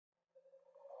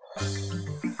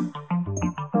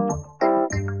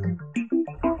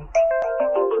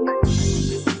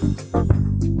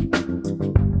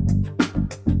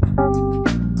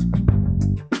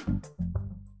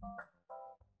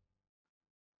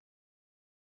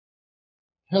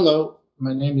Hello,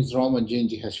 my name is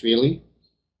Dzindzichashvili,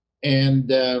 and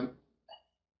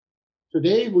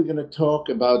today we're going to talk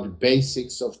about the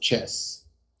basics of chess.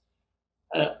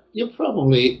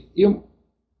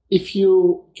 If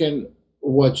you can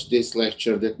watch this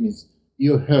lecture, that means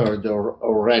you heard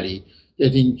already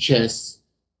that in chess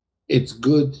it's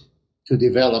good to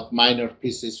develop minor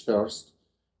pieces first,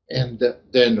 and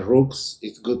then rooks.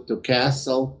 It's good to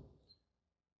castle.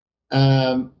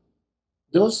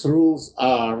 Those rules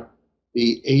are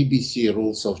the ABC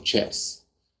rules of chess.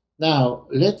 Now,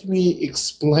 let me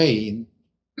explain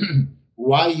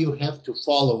why you have to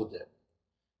follow them.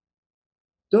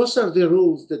 Those are the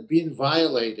rules that have been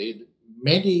violated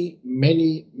many,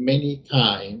 many, many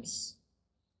times,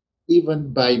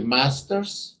 even by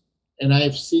masters, and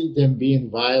I've seen them being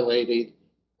violated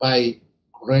by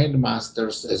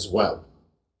grandmasters as well.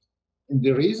 And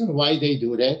the reason why they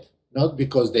do that, not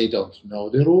because they don't know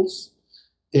the rules.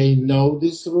 They know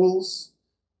these rules.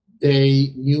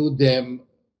 They knew them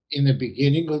in the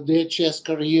beginning of their chess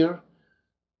career.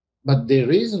 But the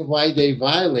reason why they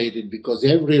violated, because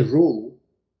every rule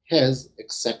has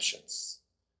exceptions.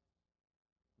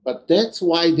 But that's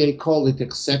why they call it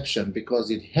exception,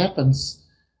 because it happens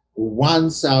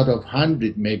once out of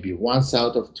 100, maybe once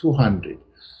out of 200.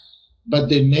 But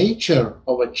the nature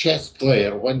of a chess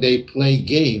player, when they play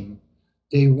game,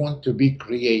 they want to be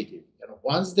creative.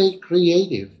 Once they're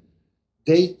creative,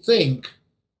 they think,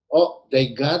 oh, they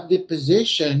got the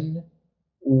position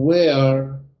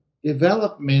where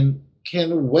development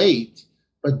can wait,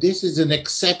 but this is an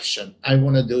exception. I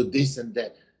want to do this and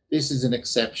that. This is an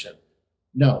exception.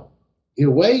 No. The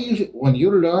way when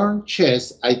you learn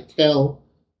chess, I tell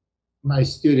my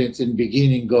students in the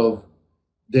beginning of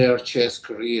their chess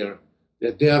career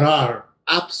that there are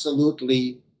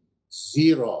absolutely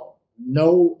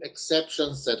no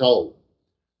exceptions at all.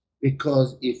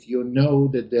 Because if you know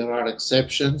that there are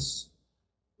exceptions,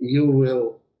 you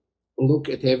will look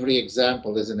at every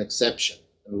example as an exception,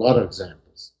 a lot of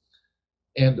examples.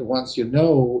 And once you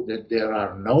know that there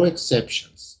are no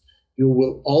exceptions, you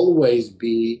will always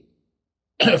be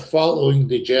following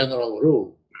the general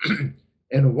rule.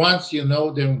 And once you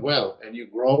know them well and you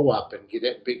grow up and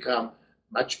become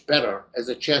much better as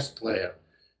a chess player,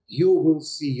 you will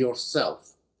see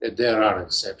yourself that there are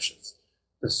exceptions.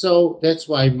 So that's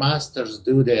why masters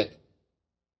do that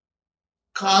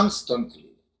constantly.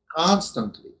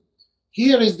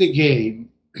 Here is the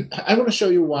game. I want to show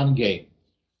you one game.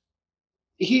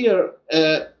 Here,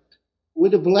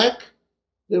 with the black,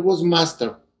 there was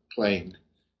master playing.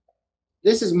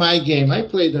 This is my game. I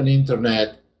played on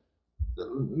internet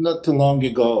not too long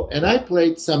ago, and I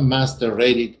played some master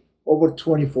rated over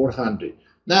 2,400.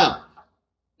 Now,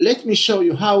 let me show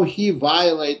you how he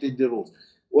violated the rules.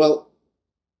 Well,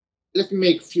 let me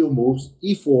make a few moves.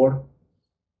 E4.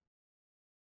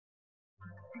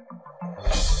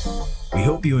 We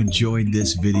hope you enjoyed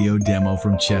this video demo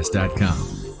from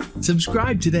Chess.com.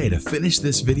 Subscribe today to finish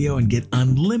this video and get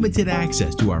unlimited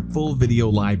access to our full video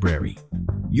library.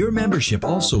 Your membership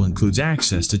also includes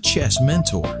access to Chess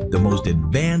Mentor, the most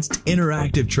advanced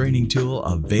interactive training tool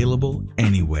available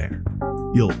anywhere.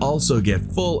 You'll also get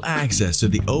full access to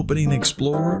the Opening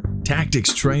Explorer,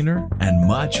 Tactics Trainer, and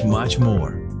much, much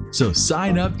more. So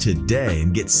sign up today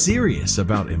and get serious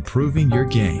about improving your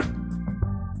game.